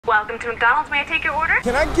Welcome to McDonald's. May I take your order?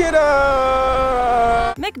 Can I get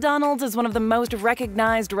a... McDonald's is one of the most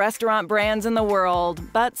recognized restaurant brands in the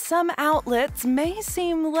world, but some outlets may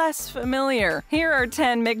seem less familiar. Here are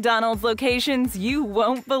 10 McDonald's locations you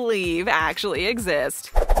won't believe actually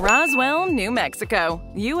exist. Roswell, New Mexico.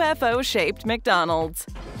 UFO-shaped McDonald's.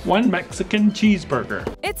 One Mexican cheeseburger.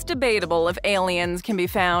 It's debatable if aliens can be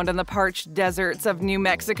found in the parched deserts of New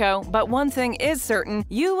Mexico, but one thing is certain,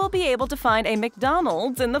 you will be able to find a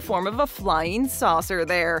McDonald's in the form of a flying saucer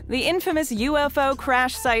there. The infamous UFO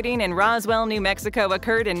crash sighting in Roswell, New Mexico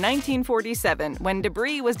occurred in 1947 when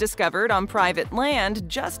debris was discovered on private land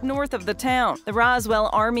just north of the town. The Roswell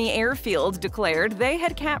Army Airfield declared they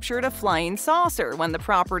had captured a flying saucer when the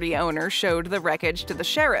property owner showed the wreckage to the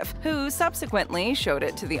sheriff, who subsequently showed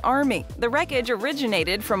it to the Army. The wreckage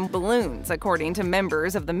originated from balloons, according to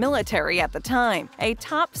members of the military at the time, a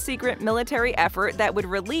top-secret military effort that would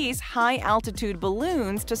release high-altitude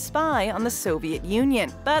balloons to spy on the Soviet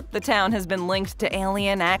Union. But the town has been linked to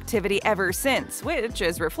alien activity ever since, which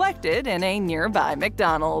is reflected in a nearby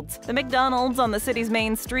McDonald's. The McDonald's on the city's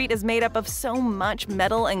main street is made up of so much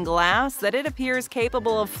metal and glass that it appears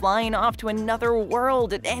capable of flying off to another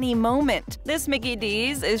world at any moment. This Mickey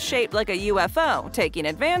D's is shaped like a UFO, taking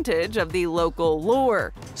advantage of the local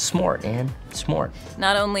lore. Smart, Ann. Smart.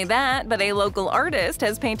 Not only that, but a local artist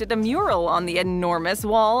has painted a mural on the enormous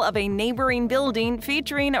wall of a neighboring building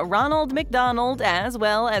featuring Ronald McDonald as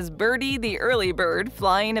well as Birdie the early bird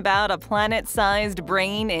flying about a planet-sized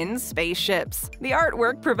brain in spaceships. The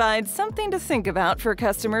artwork provides something to think about for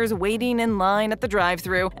customers waiting in line at the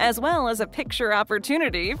drive-thru, as well as a picture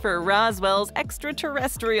opportunity for Roswell's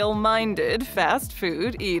extraterrestrial-minded fast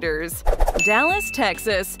food eaters. Dallas,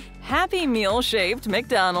 Texas. Happy Meal-shaped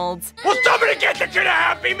McDonald's. Will somebody get the kid a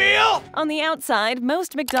Happy Meal? On the outside,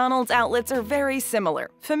 most McDonald's outlets are very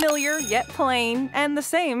similar. Familiar, yet plain, and the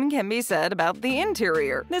same can be said about the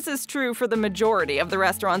interior. This is true for the majority of the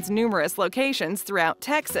restaurant's numerous locations throughout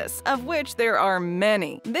Texas, of which there are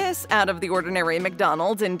many. This out-of-the-ordinary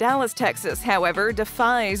McDonald's in Dallas, Texas, however,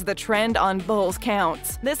 defies the trend on both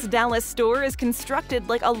counts. This Dallas store is constructed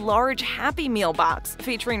like a large Happy Meal box,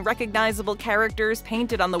 featuring recognizable characters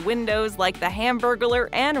painted on the windows like the Hamburglar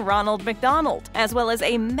and Ronald McDonald, as well as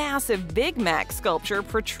a massive Big Mac sculpture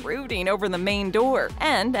protruding over the main door.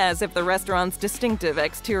 And as if the restaurant's distinctive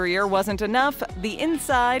exterior wasn't enough, the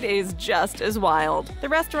inside is just as wild. The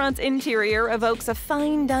restaurant's interior evokes a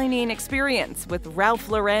fine dining experience with Ralph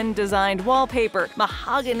Lauren-designed wallpaper,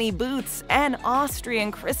 mahogany booths, and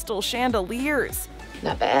Austrian crystal chandeliers.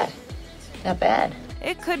 Not bad. Not bad.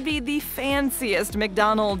 It could be the fanciest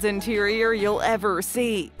McDonald's interior you'll ever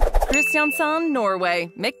see. Kristiansand,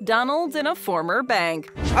 Norway. McDonald's in a former bank.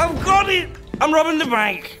 I've got it! I'm robbing the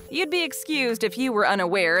bank! You'd be excused if you were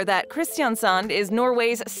unaware that Kristiansand is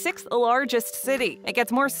Norway's 6th largest city. It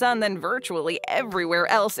gets more sun than virtually everywhere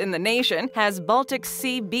else in the nation, has Baltic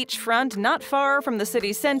Sea beachfront not far from the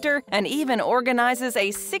city center, and even organizes a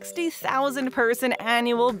 60,000-person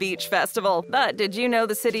annual beach festival. But did you know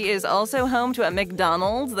the city is also home to a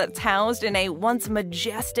McDonald's that's housed in a once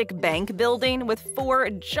majestic bank building with 4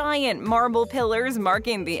 giant marble pillars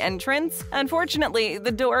marking the entrance? Unfortunately,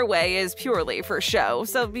 the doorway is purely for show,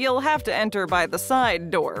 so you'll have to enter by the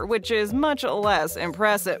side door, which is much less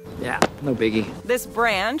impressive. Yeah, no biggie. This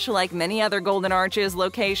branch, like many other Golden Arches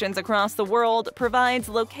locations across the world, provides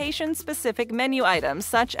location-specific menu items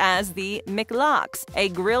such as the McLox, a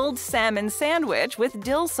grilled salmon sandwich with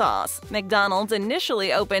dill sauce. McDonald's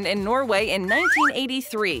initially opened in Norway in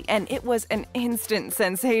 1983, and it was an instant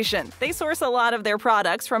sensation. They source a lot of their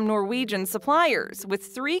products from Norwegian suppliers,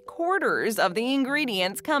 with 3/4 of the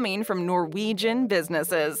ingredients coming from Norwegian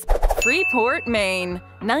businesses. Freeport, Maine.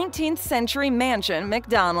 19th century mansion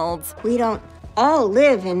McDonald's. We don't all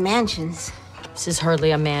live in mansions. This is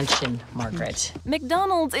hardly a mansion, Margaret.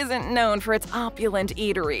 McDonald's isn't known for its opulent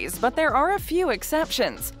eateries, but there are a few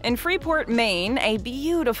exceptions. In Freeport, Maine, a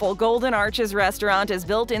beautiful Golden Arches restaurant is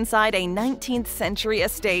built inside a 19th century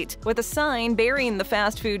estate, with a sign bearing the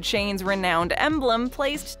fast food chain's renowned emblem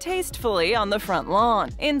placed tastefully on the front lawn.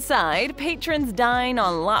 Inside, patrons dine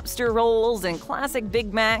on lobster rolls and classic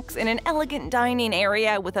Big Macs in an elegant dining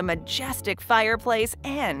area with a majestic fireplace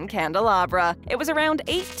and candelabra. It was around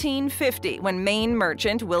 1850 when Maine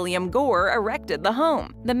merchant William Gore erected the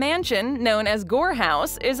home. The mansion, known as Gore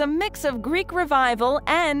House, is a mix of Greek Revival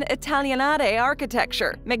and Italianate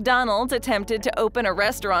architecture. McDonald's attempted to open a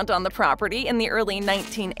restaurant on the property in the early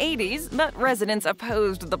 1980s, but residents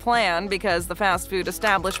opposed the plan because the fast food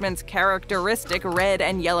establishment's characteristic red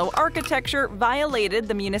and yellow architecture violated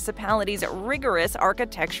the municipality's rigorous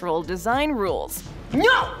architectural design rules.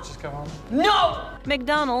 No! No!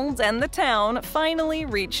 McDonald's and the town finally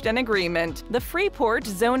reached an agreement. The Freeport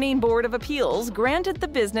Zoning Board of Appeals granted the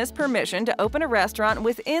business permission to open a restaurant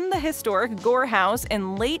within the historic Gore House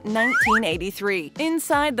in late 1983.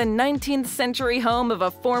 Inside the 19th century home of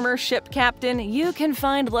a former ship captain, you can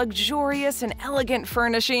find luxurious and elegant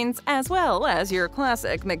furnishings as well as your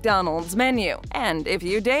classic McDonald's menu. And if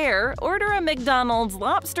you dare, order a McDonald's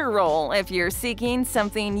lobster roll if you're seeking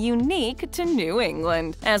something unique to New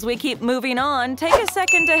England. As we keep moving on, take a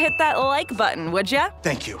second to hit that like button, would ya?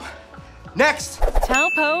 Thank you. Next!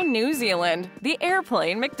 Taupo, New Zealand, the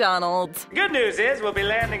airplane McDonald's. Good news is we'll be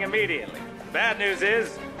landing immediately. Bad news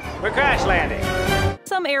is we're crash landing.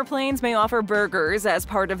 Some airplanes may offer burgers as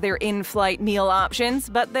part of their in-flight meal options,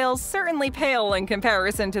 but they'll certainly pale in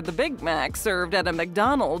comparison to the Big Mac served at a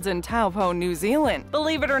McDonald's in Taupo, New Zealand.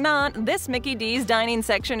 Believe it or not, this Mickey D's dining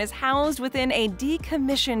section is housed within a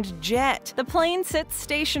decommissioned jet. The plane sits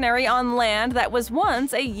stationary on land that was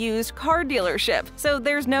once a used car dealership, so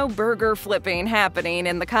there's no burger flipping happening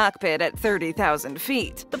in the cockpit at 30,000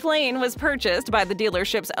 feet. The plane was purchased by the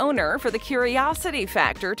dealership's owner for the curiosity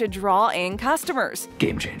factor to draw in customers.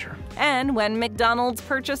 Game changer. And when McDonald's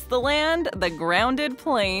purchased the land, the grounded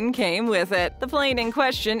plane came with it. The plane in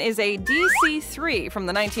question is a DC-3 from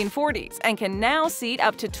the 1940s and can now seat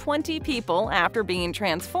up to 20 people after being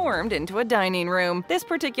transformed into a dining room. This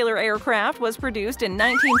particular aircraft was produced in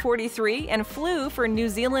 1943 and flew for New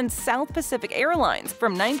Zealand's South Pacific Airlines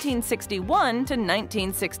from 1961 to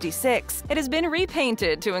 1966. It has been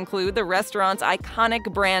repainted to include the restaurant's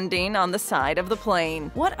iconic branding on the side of the plane.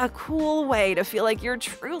 What a cool way to feel like you're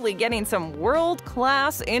truly getting some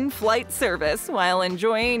world-class in-flight service while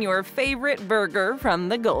enjoying your favorite burger from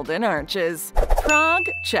the Golden Arches. Prague,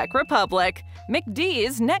 Czech Republic.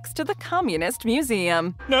 McD's next to the Communist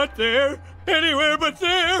Museum. Not there. Anywhere but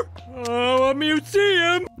there. Oh, a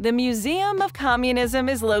museum. The Museum of Communism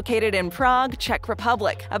is located in Prague, Czech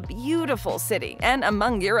Republic, a beautiful city and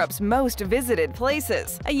among Europe's most visited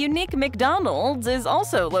places. A unique McDonald's is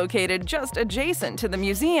also located just adjacent to the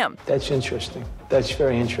museum. That's interesting. That's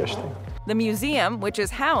very interesting. The museum, which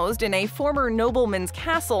is housed in a former nobleman's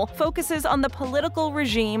castle, focuses on the political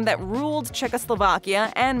regime that ruled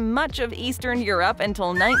Czechoslovakia and much of Eastern Europe until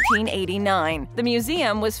 1989. The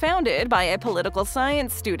museum was founded by a political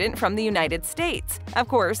science student from the United States. Of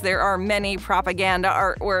course, there are many propaganda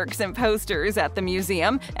artworks and posters at the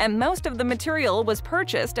museum, and most of the material was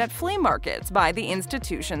purchased at flea markets by the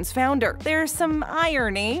institution's founder. There's some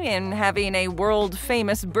irony in having a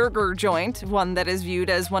world-famous burger joint, one that is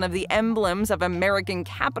viewed as one of the emblems of American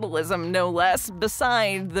capitalism, no less,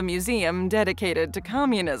 beside the museum dedicated to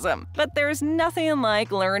communism. But there's nothing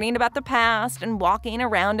like learning about the past and walking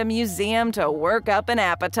around a museum to work up an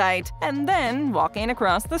appetite, and then walking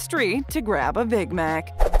across the street to grab a Big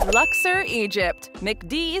Mac. Luxor, Egypt.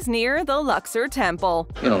 McD's near the Luxor Temple.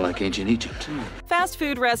 You don't like ancient Egypt. Fast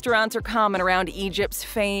food restaurants are common around Egypt's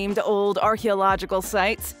famed old archaeological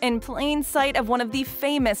sites. In plain sight of one of the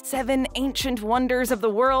famous 7 ancient wonders of the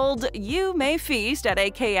world, you may feast at a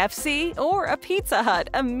KFC or a Pizza Hut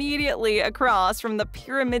immediately across from the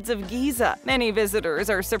Pyramids of Giza. Many visitors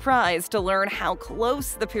are surprised to learn how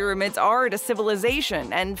close the pyramids are to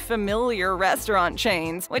civilization and familiar restaurant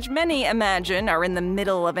chains, which many imagine are in the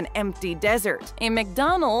middle of an empty desert. A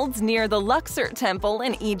McDonald's near the Luxor Temple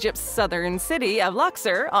in Egypt's southern city of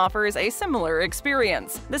Luxor offers a similar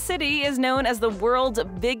experience. The city is known as the world's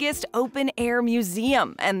biggest open-air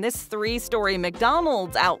museum, and this 3-story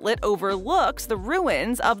McDonald's outlet overlooks the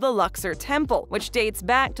ruins of the Luxor Temple, which dates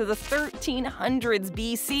back to the 1300s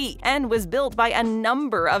BC and was built by a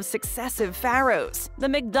number of successive pharaohs. The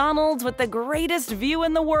McDonald's with the greatest view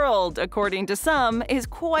in the world, according to some, is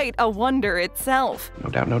quite a wonder itself. No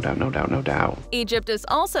doubt, no doubt, no doubt, no doubt. Egypt is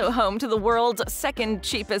also home to the world's second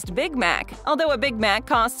cheapest Big Mac. Although a Big Mac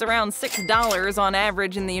costs around $6 on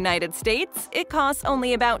average in the United States, it costs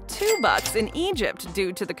only about $2 in Egypt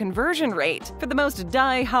due to the conversion rate. For the most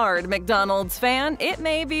die-hard McDonald's fan, it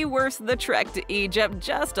may be worth the trek to Egypt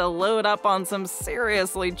just to load up on some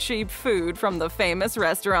seriously cheap food from the famous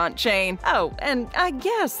restaurant chain. Oh, and I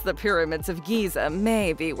guess the Pyramids of Giza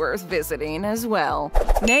may be worth visiting as well.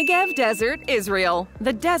 Negev Desert, Israel.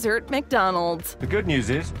 The Desert McDonald's. The good news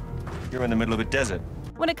is you're in the middle of a desert.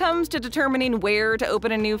 When it comes to determining where to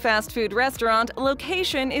open a new fast food restaurant,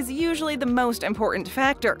 location is usually the most important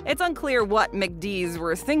factor. It's unclear what McD's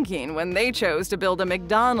were thinking when they chose to build a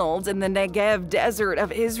McDonald's in the Negev desert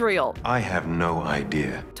of Israel. I have no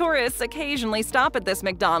idea. Tourists occasionally stop at this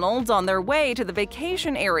McDonald's on their way to the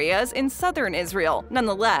vacation areas in southern Israel.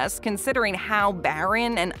 Nonetheless, considering how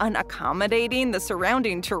barren and unaccommodating the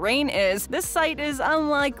surrounding terrain is, this site is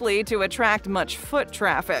unlikely to attract much foot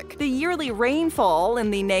traffic. The yearly rainfall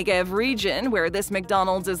in the Negev region, where this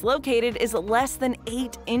McDonald's is located, is less than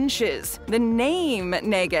 8 inches. The name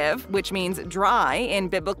Negev, which means dry in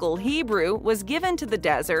biblical Hebrew, was given to the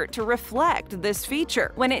desert to reflect this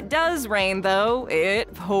feature. When it does rain, though,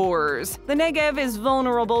 it pours. The Negev is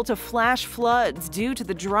vulnerable to flash floods due to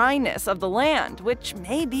the dryness of the land, which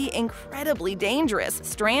may be incredibly dangerous,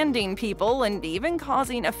 stranding people and even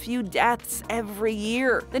causing a few deaths every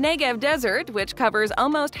year. The Negev desert, which covers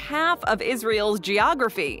almost half of Israel's geography,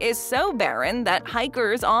 is so barren that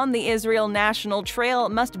hikers on the Israel National Trail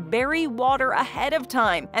must bury water ahead of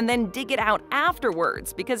time and then dig it out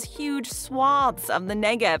afterwards because huge swaths of the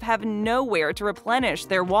Negev have nowhere to replenish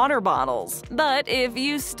their water bottles. But if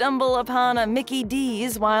you stumble upon a Mickey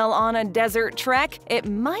D's while on a desert trek, it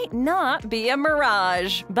might not be a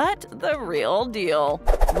mirage, but the real deal.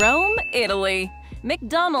 Rome, Italy.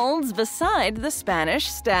 McDonald's beside the Spanish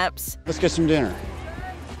Steps. Let's get some dinner.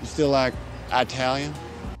 You still like Italian?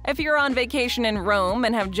 If you're on vacation in Rome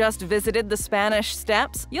and have just visited the Spanish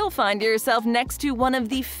Steps, you'll find yourself next to one of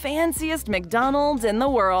the fanciest McDonald's in the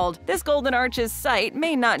world. This Golden Arches site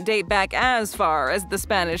may not date back as far as the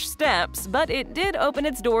Spanish Steps, but it did open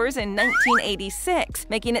its doors in 1986,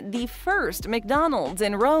 making it the first McDonald's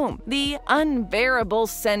in Rome. The unbearable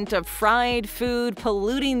scent of fried food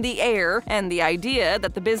polluting the air, and the idea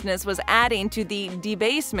that the business was adding to the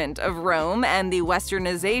debasement of Rome and the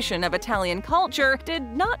westernization of Italian culture did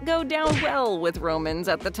not go down well with Romans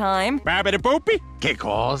at the time. Babidi-boopy? Che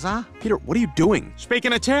cosa? Peter, what are you doing?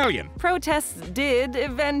 Speaking Italian. Protests did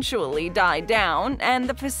eventually die down, and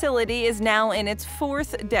the facility is now in its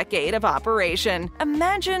 4th decade of operation.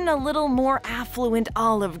 Imagine a little more affluent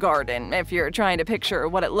Olive Garden if you're trying to picture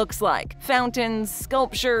what it looks like. Fountains,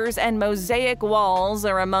 sculptures, and mosaic walls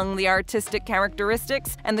are among the artistic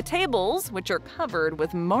characteristics, and the tables, which are covered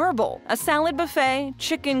with marble. A salad buffet,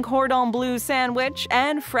 chicken cordon bleu sandwich,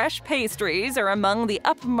 and fresh pastries are among the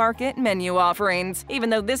upmarket menu offerings.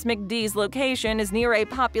 Even though this McD's location is near a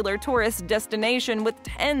popular tourist destination with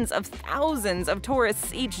tens of thousands of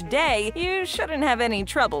tourists each day, you shouldn't have any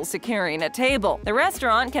trouble securing a table. The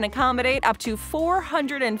restaurant can accommodate up to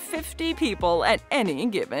 450 people at any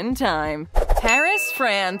given time. Paris,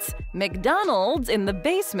 France. McDonald's in the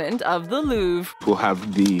basement of the Louvre. We'll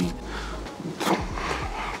have the...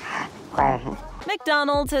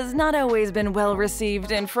 McDonald's has not always been well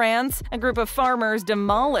received in France. A group of farmers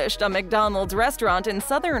demolished a McDonald's restaurant in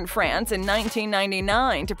southern France in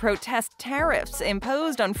 1999 to protest tariffs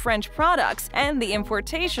imposed on French products and the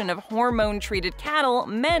importation of hormone-treated cattle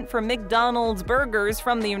meant for McDonald's burgers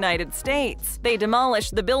from the United States. They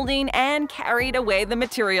demolished the building and carried away the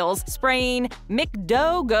materials, spraying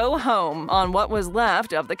 "McDo Go Home" on what was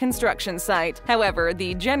left of the construction site. However,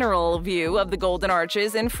 the general view of the Golden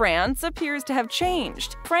Arches in France appears to have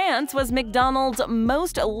changed. France was McDonald's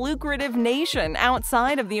most lucrative nation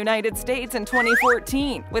outside of the United States in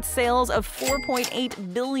 2014, with sales of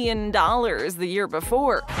 $4.8 billion the year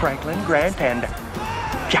before. Franklin, Grant, and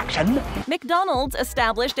Jackson. McDonald's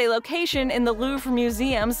established a location in the Louvre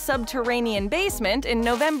Museum's subterranean basement in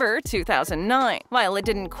November 2009. While it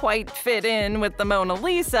didn't quite fit in with the Mona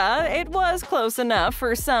Lisa, it was close enough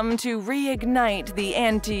for some to reignite the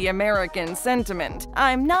anti-American sentiment.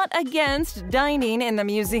 "I'm not against dining in the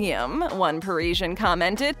museum," one Parisian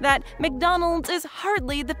commented, that McDonald's is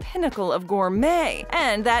hardly the pinnacle of gourmet,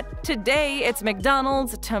 and that today it's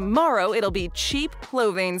McDonald's, tomorrow it'll be cheap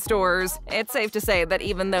clothing stores. It's safe to say that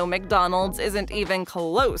even though McDonald's isn't even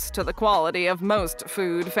close to the quality of most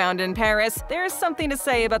food found in Paris, there's something to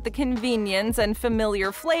say about the convenience and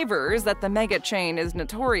familiar flavors that the mega chain is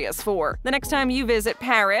notorious for. The next time you visit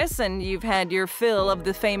Paris and you've had your fill of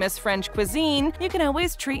the famous French cuisine, you can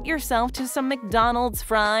always treat yourself to some McDonald's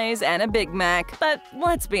fries and a Big Mac. But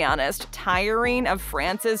let's be honest, tiring of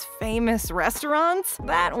France's famous restaurants?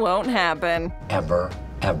 That won't happen. Ever,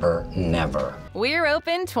 never. We're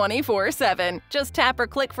open 24/7. Just tap or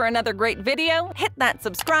click for another great video, hit that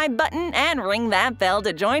subscribe button, and ring that bell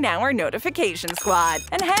to join our notification squad.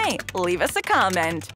 And hey, leave us a comment.